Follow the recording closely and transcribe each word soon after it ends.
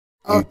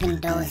Open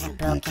doors and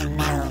broken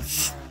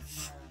mirrors.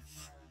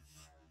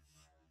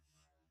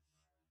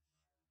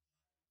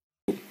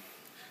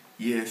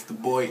 Yeah, it's the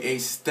boy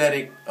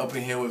Aesthetic up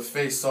in here with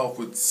Face Off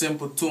with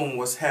Simple Tune.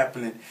 What's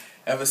happening?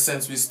 Ever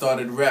since we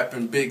started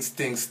rapping, big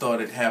things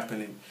started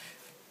happening.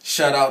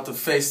 Shout out to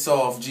Face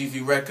Off,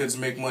 GV Records,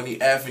 Make Money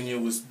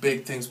Avenue was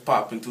big things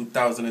pop in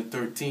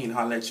 2013.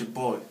 Holla at your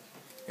boy,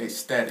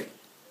 Aesthetic.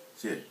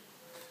 Yeah.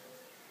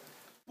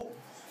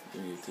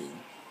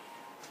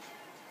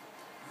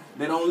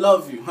 They don't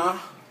love you, huh?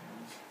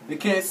 They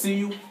can't see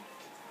you?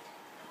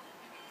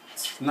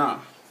 Nah.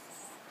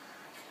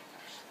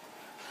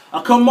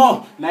 Oh, come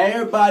on. Now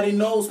everybody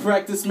knows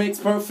practice makes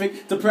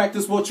perfect. To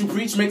practice what you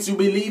preach makes you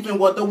believe in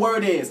what the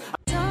word is.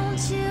 Don't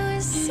you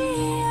see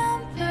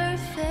I'm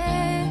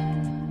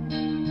perfect?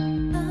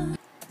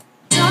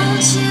 Don't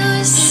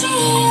you see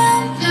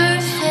I'm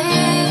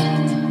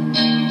perfect?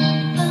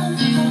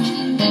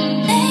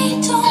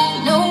 They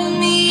don't know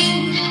me.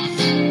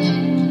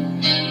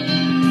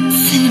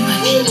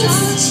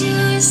 Don't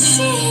you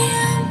see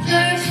I'm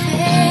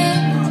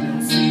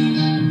perfect? They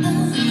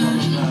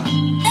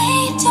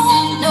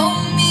don't know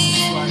me.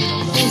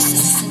 This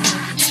is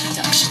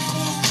production.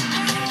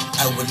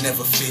 I would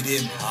never fit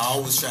in. I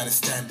always try to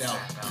stand out.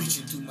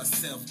 Preaching to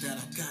myself that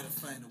I gotta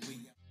find a way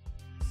out.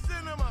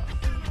 Cinema.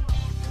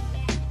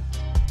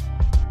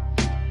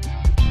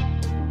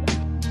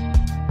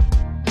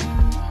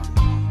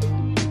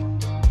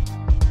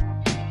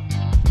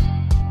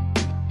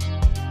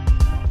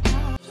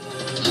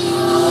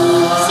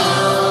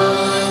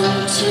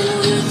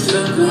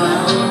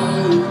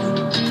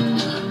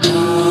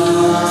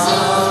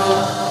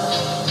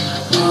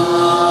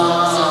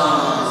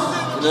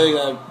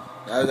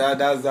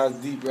 That's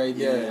deep right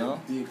there, you know?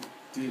 Deep.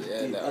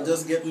 Yeah, I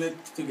just getting it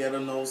together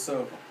now,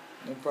 so.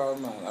 No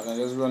problem, man. I can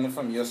just run it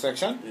from your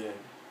section? Yeah.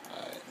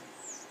 Alright.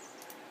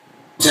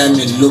 Time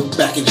and look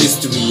back in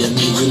history, I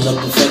mean, you love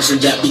perfection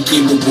that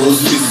became the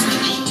world's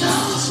mystery.